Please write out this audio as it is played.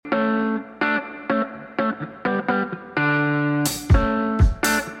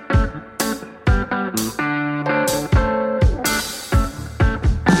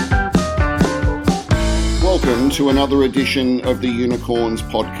to another edition of the Unicorns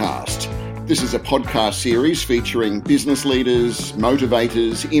podcast. This is a podcast series featuring business leaders,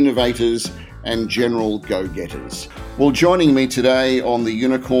 motivators, innovators, and general go-getters. Well, joining me today on the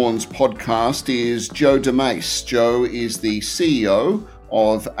Unicorns podcast is Joe Demase. Joe is the CEO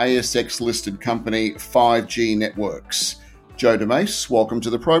of ASX-listed company 5G Networks. Joe Demase, welcome to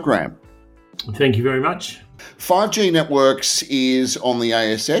the program. Thank you very much. 5G Networks is on the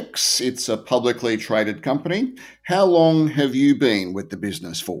ASX. It's a publicly traded company. How long have you been with the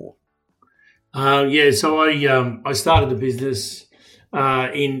business for? So I started the business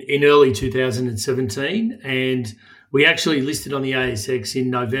in early 2017, and we actually listed on the ASX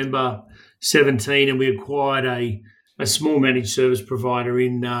in November 17, and we acquired a small managed service provider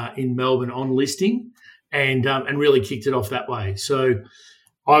in Melbourne on listing, and really kicked it off that way. So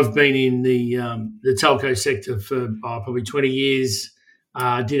I've been in the telco sector for probably 20 years.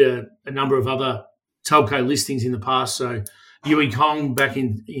 Did a number of other telco listings in the past. So Kong back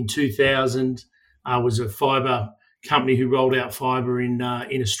in 2000 was a fibre company who rolled out fibre in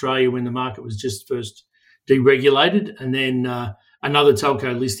Australia when the market was just first deregulated. And then another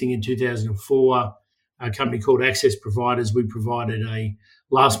telco listing in 2004, a company called Access Providers. We provided a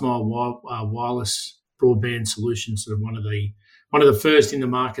last mile wireless broadband solution, sort of one of the first in the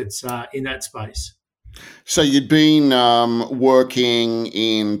markets in that space. So you'd been working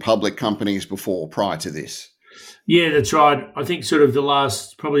in public companies before, prior to this? Yeah, that's right. I think sort of the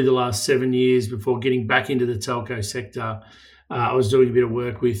last 7 years before getting back into the telco sector, I was doing a bit of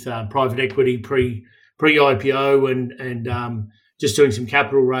work with private equity pre-IPO and just doing some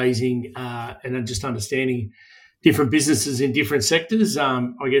capital raising and just understanding different businesses in different sectors.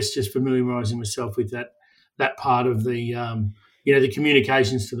 I guess just familiarising myself with that part of the the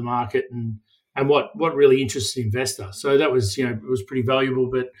communications to the market and what really interests the investor. So that was, it was pretty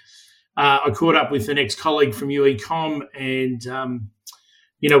valuable. But I caught up with an ex-colleague from UECom and,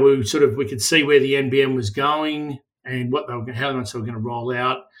 we could see where the NBN was going and how much they were going to roll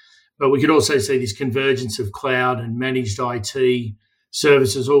out. But we could also see this convergence of cloud and managed IT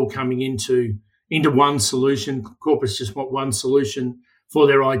services all coming into one solution. Corporates just want one solution for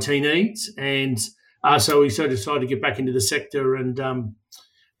their IT needs. And so we sort of decided to get back into the sector and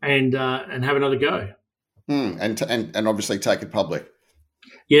have another go. And obviously take it public.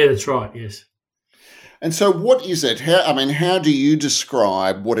 Yeah, that's right. Yes. And so, what is it? How do you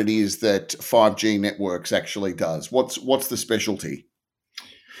describe what it is that 5G Networks actually does? What's the specialty?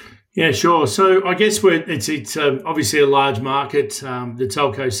 Yeah, sure. So I guess it's obviously a large market. The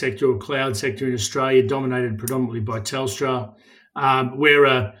telco sector or cloud sector in Australia dominated predominantly by Telstra. We're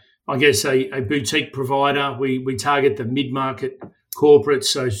a boutique provider. We target the mid-market corporates,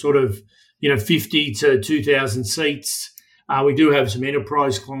 so sort of 50 to 2,000 seats. We do have some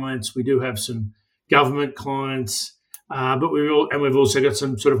enterprise clients. We do have some government clients, but we've also got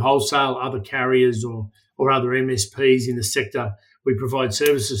some sort of wholesale other carriers or other MSPs in the sector we provide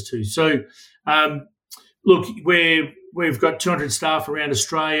services to. So, we've got 200 staff around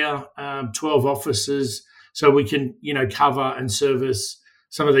Australia, 12 offices, so we can cover and service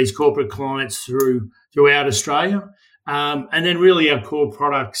some of these corporate clients throughout Australia. And then really our core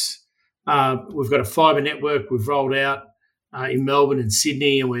products, we've got a fibre network we've rolled out in Melbourne and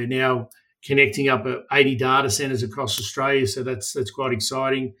Sydney, and we're now connecting up 80 data centres across Australia, so that's quite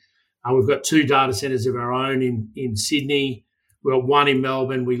exciting. We've got 2 data centres of our own in Sydney. We've got 1 in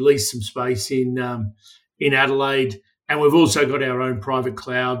Melbourne. We lease some space in Adelaide, and we've also got our own private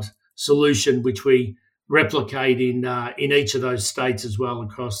cloud solution, which we replicate in each of those states as well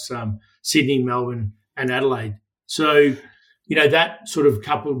across Sydney, Melbourne, and Adelaide. So, that sort of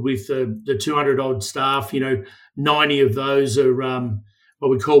coupled with the 200 odd staff, 90 of those are what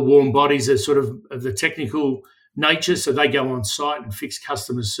we call warm bodies, are sort of the technical nature. So they go on site and fix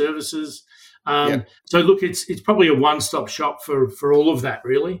customer services. So look, it's probably a one-stop shop for all of that,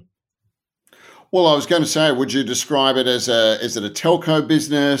 really. Well, I was going to say, would you describe it is it a telco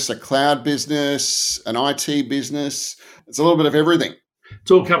business, a cloud business, an IT business? It's a little bit of everything. It's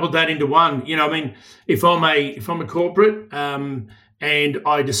all coupled that into one. If I'm a corporate and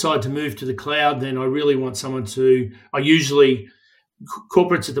I decide to move to the cloud, then I really want someone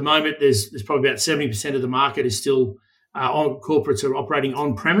corporates at the moment, there's probably about 70% of the market is still corporates are operating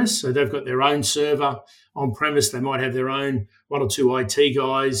on premise. So they've got their own server on premise. They might have their own 1 or 2 IT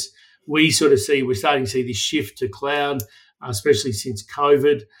guys. We're starting to see this shift to cloud, especially since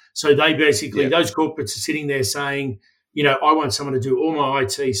COVID. So they basically, those corporates are sitting there saying, I want someone to do all my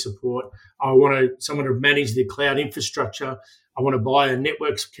IT support. I want someone to manage the cloud infrastructure. I want to buy a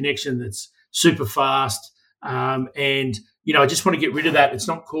network connection that's super fast. I just want to get rid of that. It's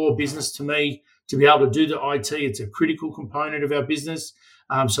not core business to me to be able to do the IT. It's a critical component of our business.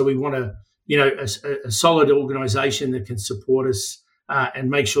 So we want a solid organisation that can support us and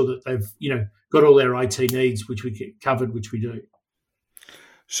make sure that they've got all their IT needs, which we get covered, which we do.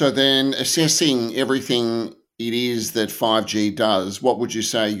 So then, assessing everything it is that 5G does, what would you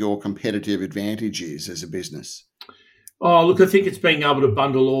say your competitive advantage is as a business? Oh, look, I think it's being able to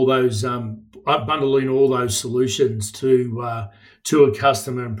bundle in all those solutions to a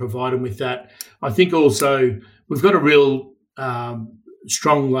customer and provide them with that. I think also we've got a real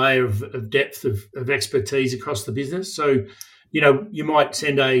strong layer of depth of expertise across the business. So, you might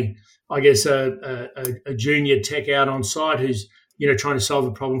send a junior tech out on site who's trying to solve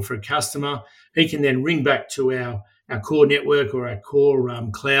a problem for a customer. He can then ring back to our core network or our core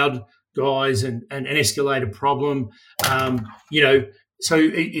cloud guys and escalate a problem. So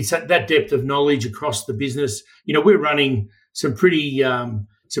it's that depth of knowledge across the business. We're running some pretty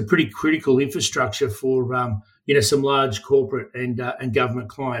critical infrastructure for some large corporate and government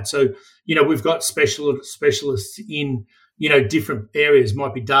clients. So we've got specialists in different areas.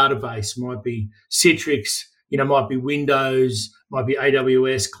 Might be database, might be Citrix, might be Windows, might be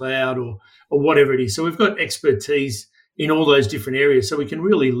AWS cloud or whatever it is. So we've got expertise in all those different areas, so we can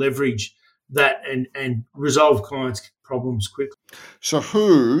really leverage that and resolve clients' problems quickly. So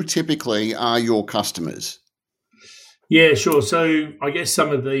who typically are your customers? Yeah, sure. So I guess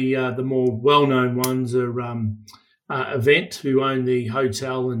some of the more well-known ones are Event, who own the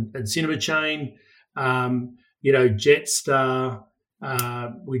hotel and cinema chain, Jetstar.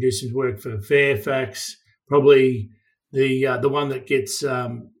 We do some work for Fairfax. Probably the one that gets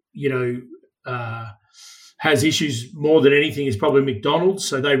has issues more than anything is probably McDonald's.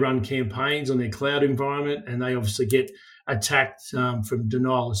 So they run campaigns on their cloud environment, and they obviously get attacked from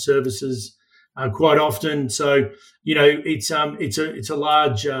denial of services quite often. So it's a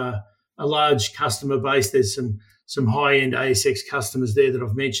large customer base. There's some high end ASX customers there that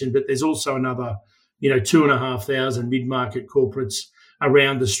I've mentioned, but there's also another 2,500 mid-market corporates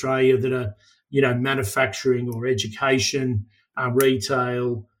around Australia that are manufacturing or education,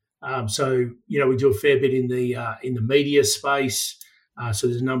 retail. So we do a fair bit in the media space. So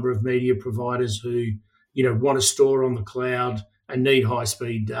there's a number of media providers who want to store on the cloud and need high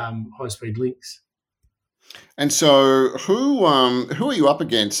speed links. And so, who are you up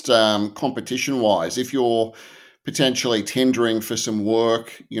against competition wise? If you're potentially tendering for some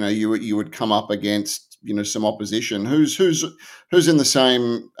work, you would come up against some opposition. Who's in the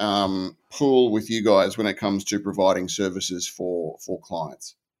same pool with you guys when it comes to providing services for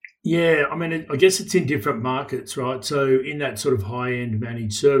clients? Yeah, I mean, I guess it's in different markets, right? So in that sort of high-end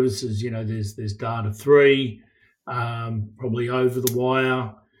managed services, there's Data3, probably over the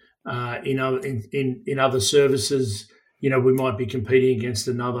wire. In other services, we might be competing against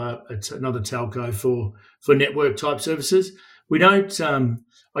another telco for network type services. We don't.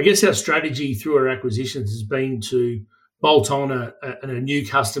 I guess our strategy through our acquisitions has been to bolt on a new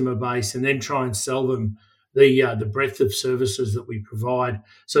customer base and then try and sell them the breadth of services that we provide.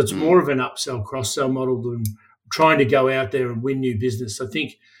 So it's more of an upsell, cross-sell model than trying to go out there and win new business. I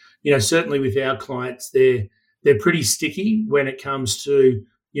think, certainly with our clients, they're pretty sticky when it comes to,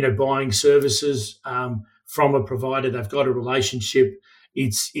 buying services from a provider. They've got a relationship.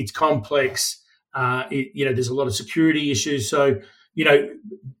 It's complex. There's a lot of security issues. So,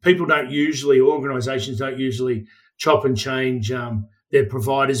 people organisations don't usually chop and change their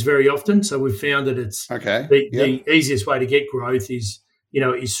providers very often. So we've found that it's the easiest way to get growth is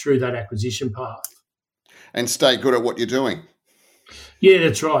through that acquisition path. And stay good at what you're doing. Yeah,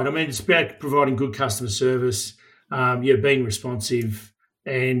 that's right. I mean, it's about providing good customer service, being responsive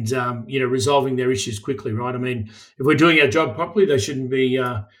and, resolving their issues quickly, right? I mean, if we're doing our job properly, they shouldn't be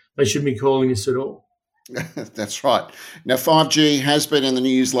calling us at all. That's right. Now, 5G has been in the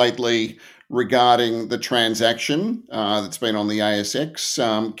news lately regarding the transaction that's been on the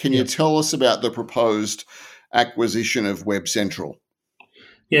ASX. Can you tell us about the proposed acquisition of Web Central?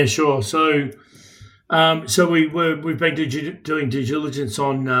 Yeah, sure. So we've been doing due diligence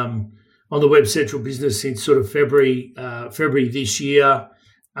on the Web Central business since sort of February this year.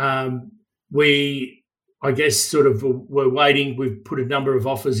 We're waiting. We've put a number of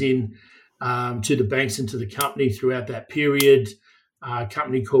offers in to the banks and to the company throughout that period. A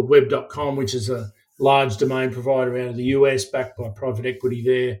company called Web.com, which is a large domain provider out of the US, backed by private equity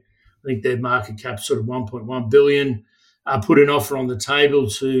there. I think their market cap's sort of 1.1 billion. Put an offer on the table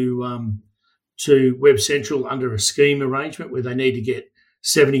to Web Central under a scheme arrangement where they need to get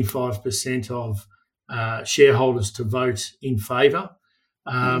 75% of shareholders to vote in favour.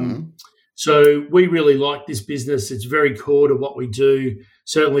 So we really like this business. It's very core to what we do.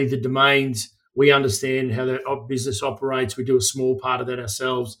 Certainly the domains We understand how that business operates. We do a small part of that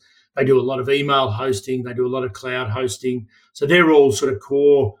ourselves. They do a lot of email hosting. They do a lot of cloud hosting. So they're all sort of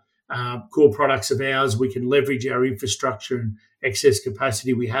core products of ours. We can leverage our infrastructure and excess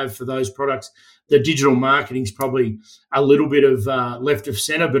capacity we have for those products. The digital marketing is probably a little bit of left of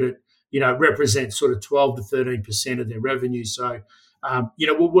centre, but it represents sort of 12 to 13% of their revenue. So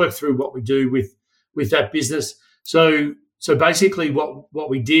we'll work through what we do with that business. So basically, what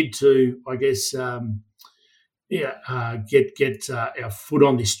we did to, I guess, get our foot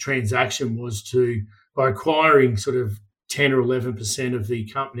on this transaction was by acquiring sort of 10 or 11% of the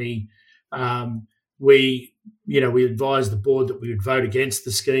company. We advised the board that we would vote against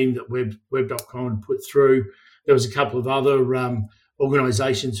the scheme that Web.com put through. There was a couple of other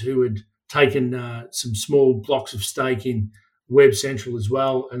organisations who had taken some small blocks of stake in Web Central as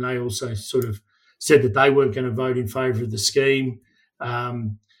well, and they also sort of said that they weren't going to vote in favour of the scheme.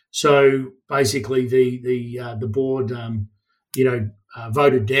 So basically, the board,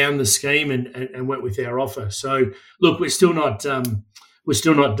 voted down the scheme and went with our offer. So look, we're still not done.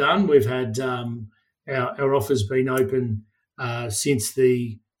 We've had our offer's been open since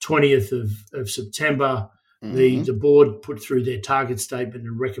the 20th of September. Mm-hmm. The board put through their target statement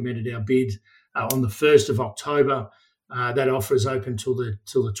and recommended our bid on the 1st of October. That offer is open till the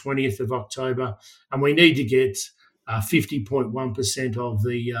 20th of October, and we need to get 50.1% of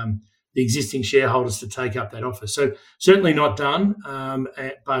the existing shareholders to take up that offer. So certainly not done,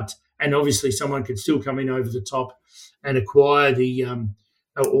 but obviously someone could still come in over the top and acquire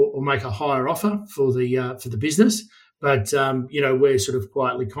or make a higher offer for the business. But we're sort of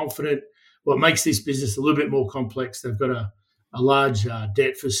quietly confident. What makes this business a little bit more complex, they've got a large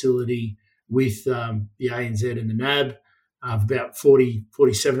debt facility with the ANZ and the NAB of about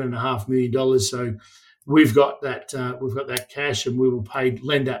 $47.5 million. So we've got that cash, and we will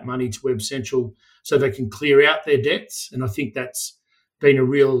lend that money to Web Central so they can clear out their debts. And I think that's been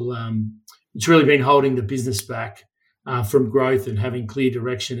it's really been holding the business back from growth and having clear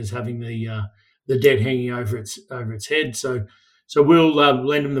direction, as having the debt hanging over its head. So we'll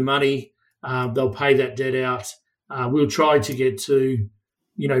lend them the money. They'll pay that debt out. We'll try to get to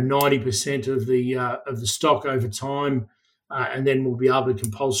 90% of the stock over time, and then we'll be able to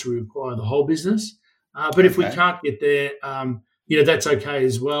compulsory acquire the whole business. But if we can't get there, that's okay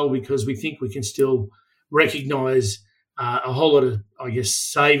as well, because we think we can still recognise a whole lot of, I guess,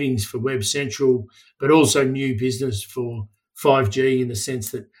 savings for Web Central, but also new business for 5G, in the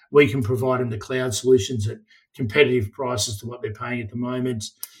sense that we can provide them the cloud solutions at competitive prices to what they're paying at the moment.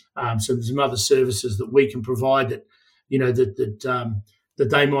 So there's some other services that we can provide that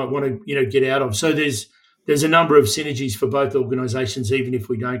they might want to get out of. So there's a number of synergies for both organisations, even if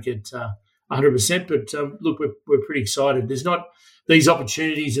we don't get 100%. But look, we're pretty excited. There's not these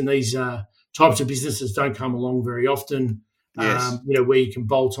opportunities, and these types of businesses don't come along very often. Yes. Where you can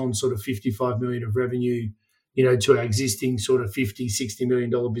bolt on sort of 55 million of revenue, to our existing sort of $50-60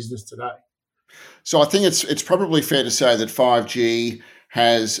 million business today. So I think it's probably fair to say that 5G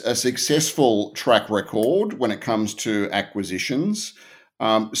has a successful track record when it comes to acquisitions.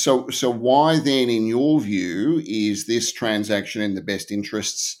 So why then, in your view, is this transaction in the best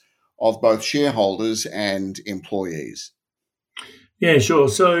interests of both shareholders and employees? Yeah, sure.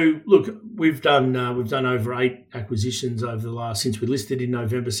 So look, we've done over 8 acquisitions over the last, since we listed in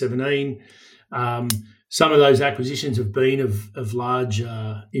November 17. Some of those acquisitions have been of large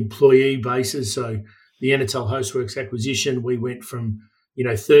employee bases. So the Anatel Hostworks acquisition, we went from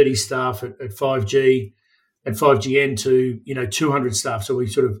 30 staff at 5G to 200 staff. So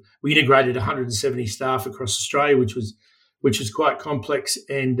we integrated 170 staff across Australia, which was quite complex,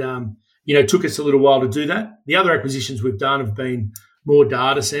 and took us a little while to do that. The other acquisitions we've done have been more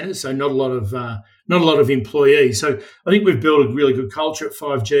data centers, so not a lot of employees. So I think we've built a really good culture at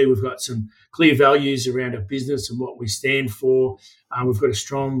 5G. We've got some clear values around our business and what we stand for. We've got a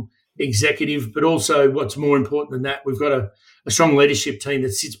strong executive, but also, what's more important than that, we've got a strong leadership team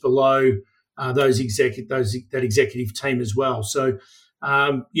that sits below that executive team as well. So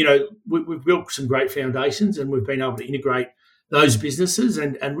we've built some great foundations, and we've been able to integrate those businesses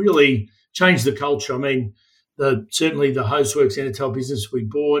and really change the culture. I mean, certainly the Hostworks Anatel business we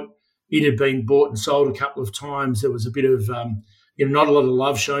bought, it had been bought and sold a couple of times. There was a bit of not a lot of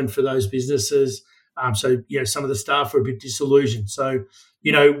love shown for those businesses. So some of the staff were a bit disillusioned. So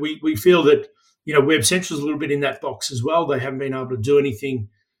we feel that Web Central is a little bit in that box as well. They haven't been able to do anything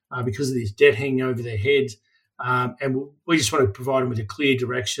because of this debt hanging over their head, and we just want to provide them with a clear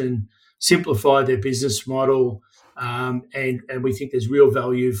direction, simplify their business model, and we think there's real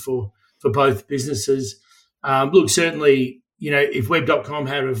value for both businesses. Look, certainly, if Web.com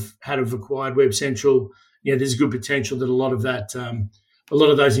had acquired Web Central, there's a good potential that a lot of that, a lot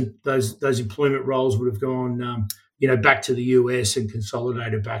of those employment roles would have gone, back to the US and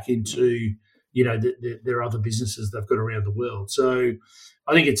consolidated back into, their other businesses they've got around the world. So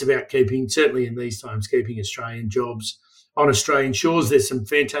I think it's about certainly in these times, keeping Australian jobs on Australian shores. There's some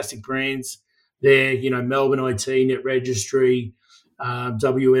fantastic brands there, Melbourne IT, Net Registry,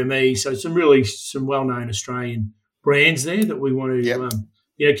 WME. So some well-known Australian brands there that we want to,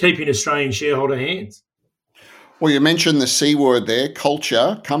 keep in Australian shareholder hands. Well, you mentioned the C word there,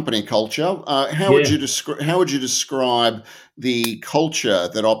 culture, company culture. How would you describe the culture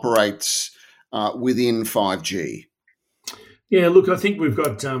that operates within 5G? Yeah, look, I think we've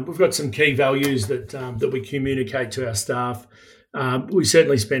got some key values that we communicate to our staff. We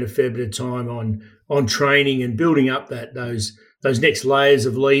certainly spend a fair bit of time on training and building up those next layers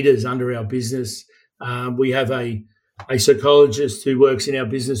of leaders under our business. We have a psychologist who works in our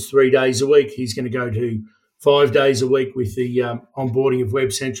business 3 days a week. He's going to go to 5 days a week with the onboarding of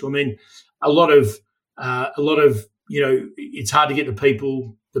Web Central. I mean, a lot of it's hard to get the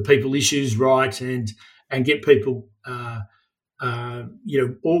people issues right and get people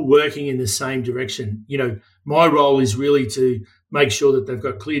all working in the same direction. My role is really to make sure that they've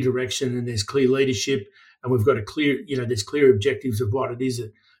got clear direction and there's clear leadership, and we've got there's clear objectives of what it is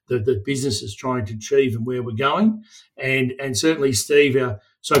that the business is trying to achieve and where we're going. And certainly Steve, our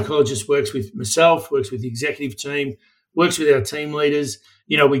psychologist, works with myself, works with the executive team, works with our team leaders.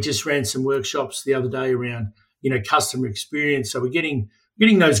 We just ran some workshops the other day around, customer experience. So we're getting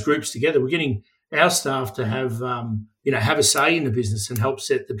those groups together. We're getting our staff to have a say in the business and help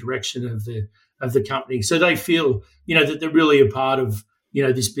set the direction of the company. So they feel, that they're really a part of,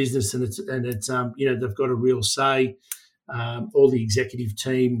 this business, and it's they've got a real say. All the executive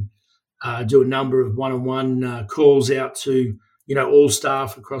team do a number of one-on-one calls out to, all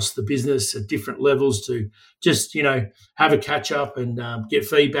staff across the business at different levels to just, have a catch up and get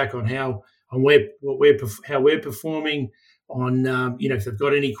feedback on how we're performing, on if they've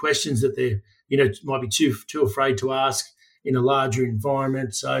got any questions that they're might be too afraid to ask in a larger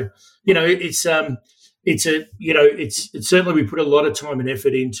environment. So it's certainly we put a lot of time and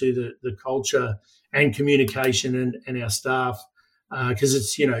effort into the culture and communication and our staff because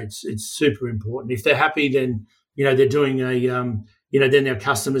it's super important. If they're happy, then they're doing then our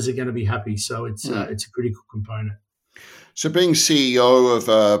customers are going to be happy. So it's a critical component. So being CEO of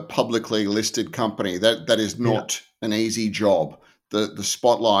a publicly listed company, that is not an easy job. The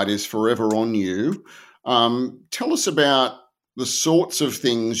spotlight is forever on you. Tell us about the sorts of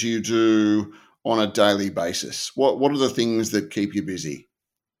things you do on a daily basis. What are the things that keep you busy?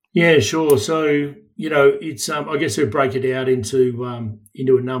 Yeah, sure. So it's I guess we break it out into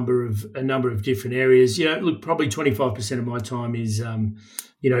a number of different areas. Look, probably 25% of my time is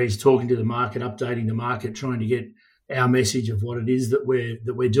is talking to the market, updating the market, trying to get our message of what it is that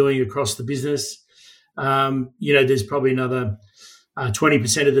we're doing across the business. There's probably another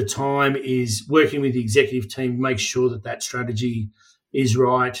 20% of the time is working with the executive team to make sure that strategy is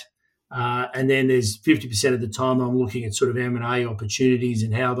right. And then there's 50% of the time I'm looking at sort of M&A opportunities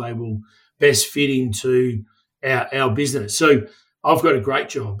and how they will best fit into our business. So I've got a great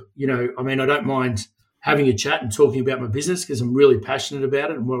job. I don't mind having a chat and talking about my business because I'm really passionate about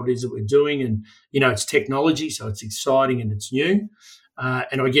it and what it is that we're doing. And, it's technology, so it's exciting and it's new.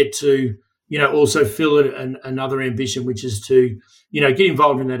 And I get to, also fill another ambition, which is to, get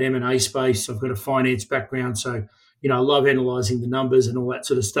involved in that M&A space. I've got a finance background, so, I love analysing the numbers and all that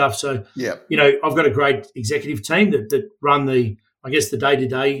sort of stuff. So, I've got a great executive team that run the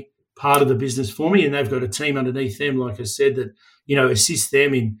day-to-day part of the business for me, and they've got a team underneath them, like I said, that, assist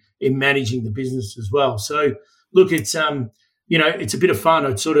them in managing the business as well. So, look, it's it's a bit of fun.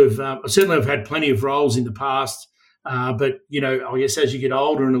 I've certainly I've had plenty of roles in the past, but I guess as you get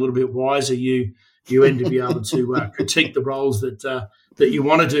older and a little bit wiser, you end to be able to critique the roles that you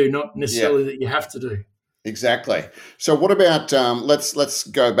want to do, not necessarily that you have to do. Exactly. So what about let's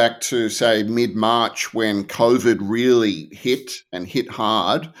go back to, say, mid-March when COVID really hit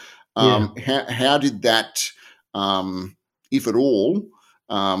hard. How did that, if at all,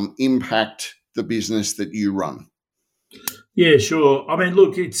 impact the business that you run? Yeah, sure.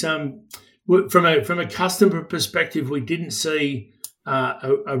 Look, it's from a customer perspective, we didn't see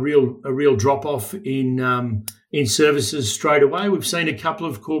a real drop off in services straight away. We've seen a couple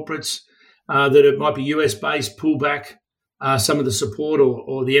of corporates that it might be US based pull back some of the support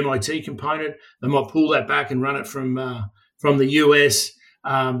or the MIT component. They might pull that back and run it from the US.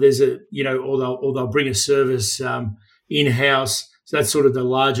 There's or they'll bring a service in house. So that's sort of the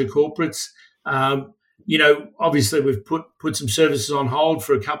larger corporates. obviously we've put some services on hold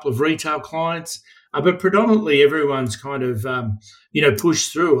for a couple of retail clients, but predominantly everyone's kind of,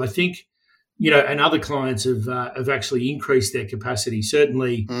 pushed through. I think, and other clients have actually increased their capacity.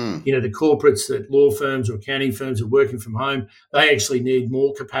 Certainly, the corporates that law firms or accounting firms are working from home, they actually need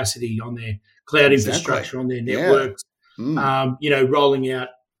more capacity on their cloud infrastructure, on their networks, rolling out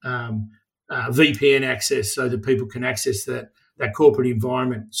VPN access so that people can access that corporate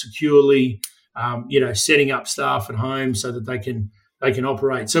environment securely, setting up staff at home so that they can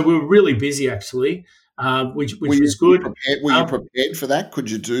operate. So we were really busy actually, which was good. Were you prepared for that? Could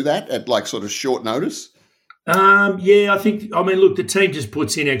you do that at like sort of short notice? I think, look, the team just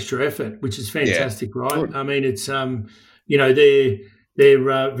puts in extra effort, which is fantastic, right? Good. I mean, it's, they're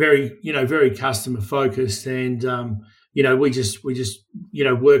very, very customer focused, and, we just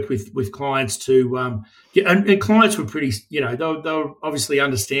work with clients to, and clients were pretty, they were obviously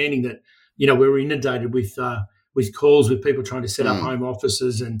understanding that, we were inundated with calls with people trying to set up home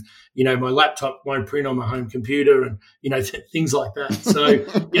offices, and, my laptop won't print on my home computer, and, things like that. So,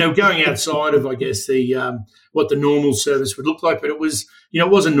 going outside of, I guess, the what the normal service would look like, but it was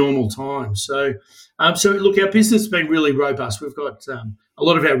a normal time. So, look, our business has been really robust. We've got a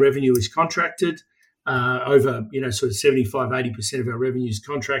lot of our revenue is contracted, over, sort of 75-80% of our revenue is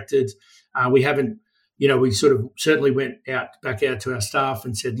contracted. We haven't, we sort of certainly went back out to our staff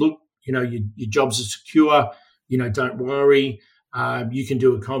and said, look, your jobs are secure. Don't worry. You can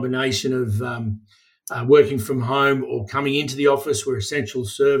do a combination of working from home or coming into the office. We're essential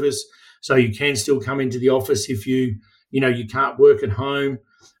service, so you can still come into the office if you can't work at home.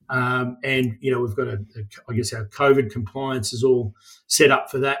 And we've got I guess our COVID compliance is all set up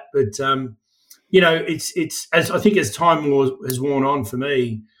for that. But it's as I think as time has worn on for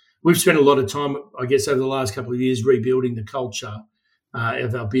me, we've spent a lot of time, I guess, over the last couple of years rebuilding the culture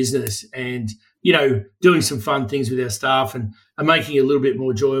of our business, and doing some fun things with our staff, and making it a little bit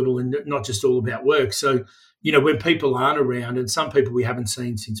more enjoyable and not just all about work. So when people aren't around, and some people we haven't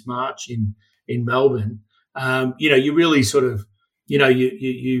seen since March in Melbourne, you really sort of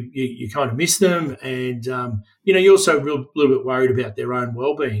you kind of miss them, and you're also a little bit worried about their own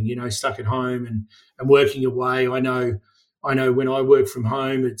well-being. Stuck at home and working away. I know when I work from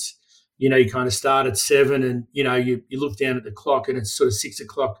home, it's you kind of start at 7, and you look down at the clock and it's sort of 6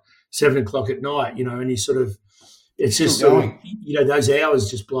 o'clock, 7 o'clock at night, and you sort of, it's just sort of, those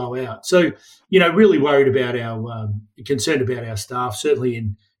hours just blow out. So, really worried about concerned about our staff.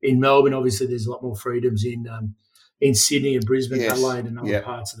 Certainly in Melbourne, obviously there's a lot more freedoms in Sydney and Brisbane, Adelaide, and other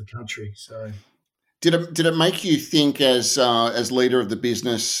parts of the country. So, did it make you think as leader of the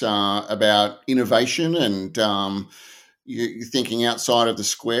business about innovation and you're thinking outside of the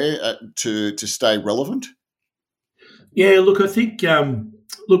square to stay relevant? Yeah, look, I think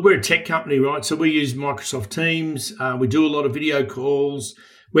we're a tech company, right? So we use Microsoft Teams. We do a lot of video calls.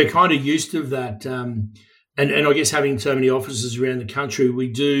 We're kind of used to that, and I guess having so many offices around the country,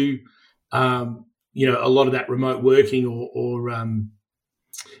 we do a lot of that remote working or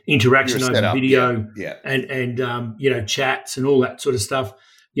interaction over video, and chats and all that sort of stuff.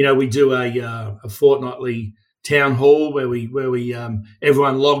 We do a fortnightly town hall where we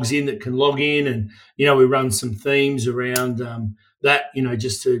everyone logs in that can log in, and we run some themes around that,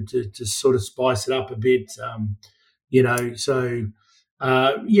 just to sort of spice it up a bit, So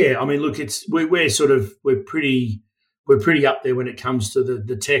look, we're pretty up there when it comes to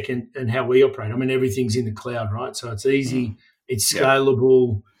the tech and how we operate. I mean, everything's in the cloud, right? So it's easy, it's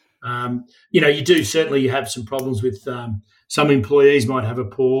scalable. You have some problems with some employees might have a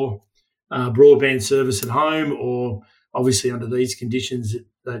poor broadband service at home, or obviously under these conditions,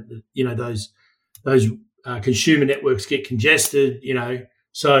 those consumer networks get congested.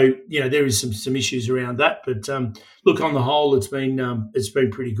 So there is some issues around that. But look, on the whole, it's been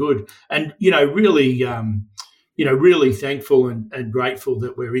pretty good, and really thankful and grateful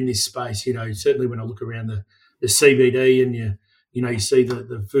that we're in this space. Certainly when I look around the CBD, and you see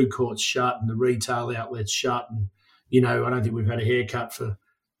the food courts shut and the retail outlets shut, and I don't think we've had a haircut for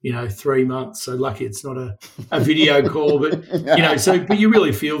 3 months. So lucky it's not a video call, but but you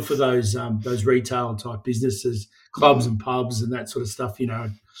really feel for those retail type businesses, clubs and pubs and that sort of stuff.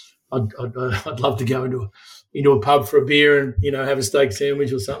 I'd love to go into a pub for a beer and have a steak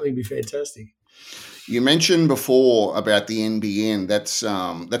sandwich or something. It'd be fantastic. You mentioned before about the NBN. That's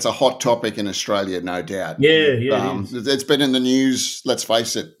a hot topic in Australia, no doubt. Yeah. It's been in the news, let's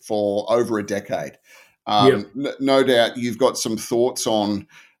face it, for over a decade. No doubt you've got some thoughts on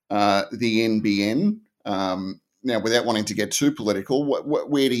the NBN. Now, without wanting to get too political,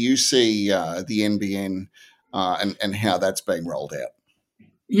 where do you see the NBN and how that's being rolled out?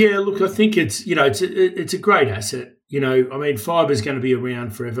 Yeah, look, I think it's a great asset. I mean, fibre is going to be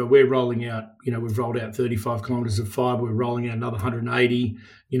around forever. We're rolling out, we've rolled out 35 kilometres of fibre. We're rolling out another 180.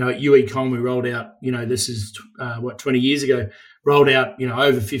 At UECon, we rolled out, this is 20 years ago, rolled out,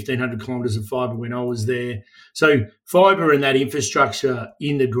 over 1,500 kilometres of fibre when I was there. So fibre and that infrastructure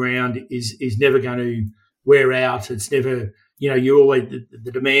in the ground is never going to wear out. It's never, you always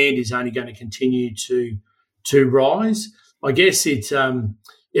the demand is only going to continue to rise. I guess I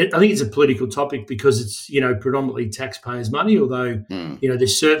think it's a political topic because it's predominantly taxpayers' money. Although they're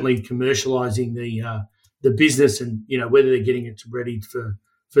certainly commercialising the business, and whether they're getting it ready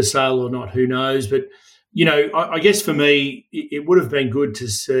for sale or not, who knows? But I guess for me, it would have been good to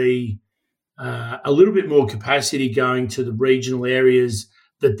see a little bit more capacity going to the regional areas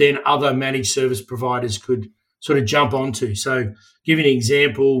that then other managed service providers could sort of jump onto. So, give you an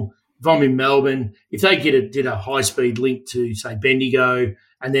example. If I'm in Melbourne, if they did a high-speed link to, say, Bendigo,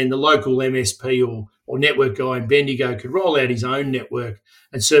 and then the local MSP or network guy in Bendigo could roll out his own network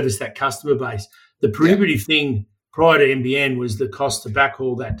and service that customer base. The prohibitive thing prior to NBN was the cost to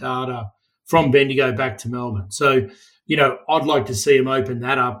backhaul that data from Bendigo back to Melbourne. So, I'd like to see them open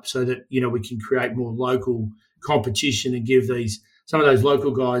that up so that, we can create more local competition and give some of those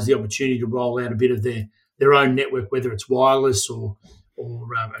local guys the opportunity to roll out a bit of their own network, whether it's wireless or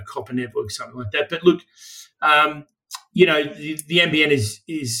a copper network, something like that. But look, the NBN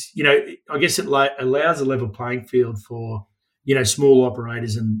is I guess it allows a level playing field for, small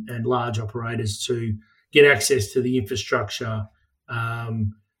operators and large operators to get access to the infrastructure.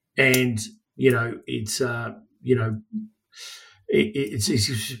 And, it's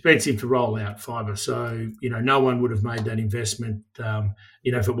expensive to roll out fibre. So, no one would have made that investment,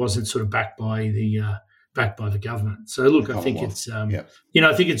 if it wasn't sort of backed by the government. So look, I think it's, I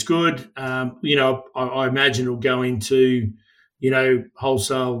think it's good. I imagine it'll go into,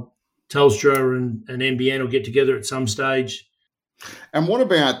 wholesale. Telstra and NBN will get together at some stage. And what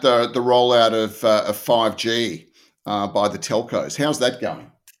about the rollout of 5G by the telcos? How's that going?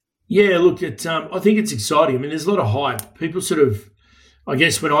 Yeah, look, I think it's exciting. I mean, there's a lot of hype. People sort of, I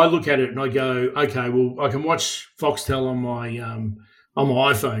guess, when I look at it and I go, okay, well, I can watch Foxtel on my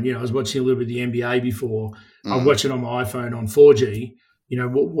iPhone. I was watching a little bit of the NBA before. I'm watching on my iPhone on 4G.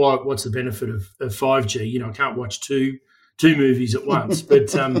 What's the benefit of 5G? I can't watch two movies at once.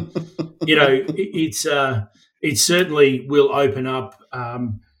 But it certainly will open up.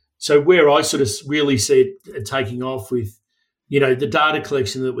 So where I sort of really see it taking off with, the data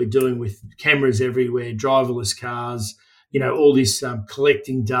collection that we're doing with cameras everywhere, driverless cars, all this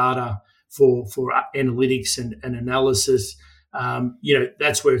collecting data for analytics and analysis.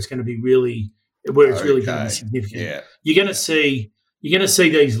 That's where it's going to be really going to be significant. Yeah. You're going to see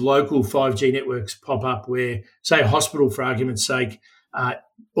these local 5G networks pop up where, say, a hospital, for argument's sake,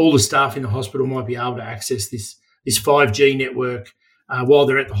 all the staff in the hospital might be able to access this 5G network while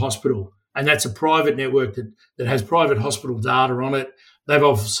they're at the hospital. And that's a private network that has private hospital data on it. They've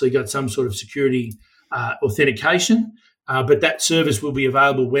obviously got some sort of security authentication, but that service will be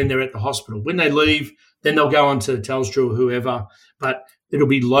available when they're at the hospital. When they leave, then they'll go on to Telstra or whoever, but it'll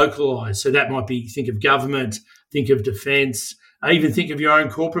be localised. So that might be, think of government, think of defence, even think of your own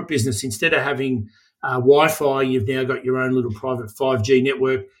corporate business. Instead of having Wi-Fi, you've now got your own little private 5G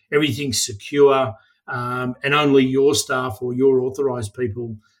network. Everything's secure, and only your staff or your authorised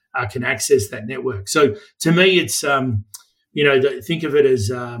people can access that network. So to me, it's think of it as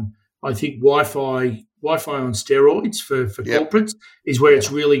I think Wi-Fi on steroids for corporates is where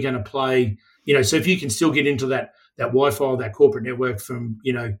it's really going to play. So if you can still get into that Wi-Fi or that corporate network from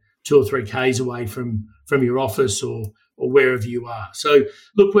 2 or 3 Ks away from your office or wherever you are. So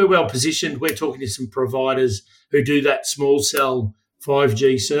look, we're well positioned. We're talking to some providers who do that small cell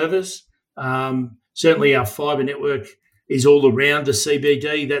 5G service. Certainly our fibre network is all around the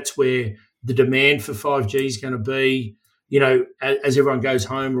CBD. That's where the demand for 5G is going to be. As everyone goes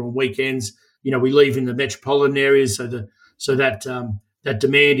home or on weekends, we leave in the metropolitan areas, so that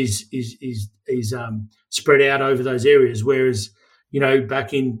demand is spread out over those areas. Whereas,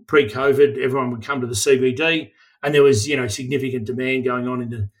 back in pre-COVID, everyone would come to the CBD, and there was significant demand going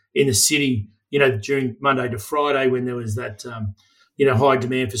on in the city. During Monday to Friday when there was that high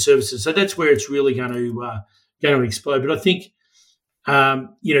demand for services. So that's where it's really going to explode. But I think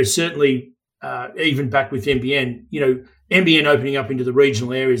certainly even back with NBN, NBN opening up into the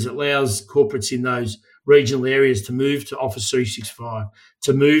regional areas allows corporates in those regional areas to move to Office 365,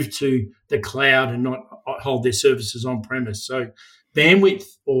 to move to the cloud and not hold their services on premise. So bandwidth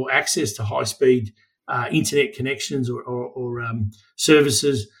or access to high-speed internet connections or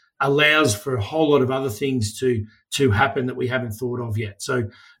services allows for a whole lot of other things to happen that we haven't thought of yet. So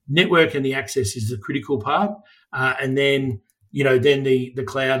network and the access is the critical part, and then the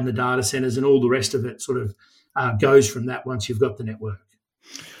cloud and the data centers and all the rest of it sort of goes from that once you've got the network.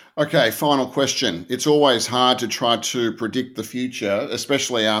 Okay, final question. It's always hard to try to predict the future,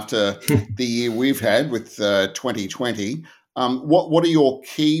 especially after the year we've had with 2020. What are your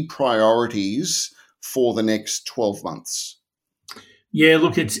key priorities for the next 12 months? Yeah,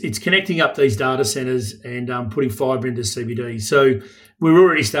 look, it's connecting up these data centers and putting fibre into CBD. So we're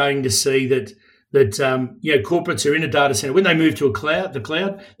already starting to see that corporates are in a data center. When they move to the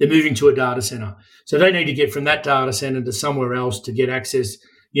cloud, they're moving to a data center. So they need to get from that data center to somewhere else to get access,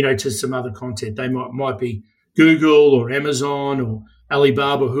 to some other content. They might be Google or Amazon or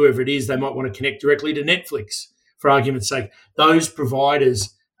Alibaba, whoever it is. They might want to connect directly to Netflix, for argument's sake. Those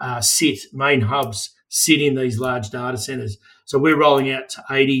providers main hubs sit in these large data centers. So we're rolling out to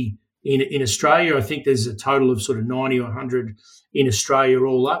 80 in Australia. I think there's a total of sort of 90 or 100 in Australia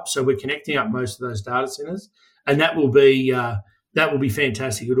all up. So we're connecting up most of those data centers, and that will be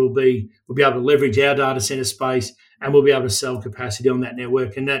fantastic. We'll be able to leverage our data center space, and we'll be able to sell capacity on that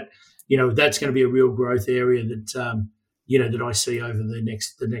network. And that, that's going to be a real growth area that that I see over the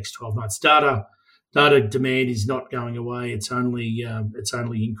next 12 months. Data demand is not going away. It's only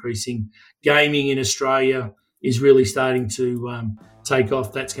increasing. Gaming in Australia is really starting to take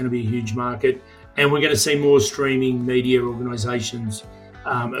off. That's going to be a huge market, and we're going to see more streaming media organisations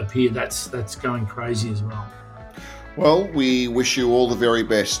appear. That's going crazy as well. Well, we wish you all the very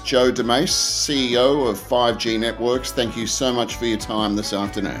best. Joe Demase, CEO of 5G Networks, thank you so much for your time this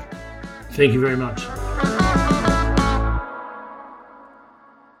afternoon. Thank you very much.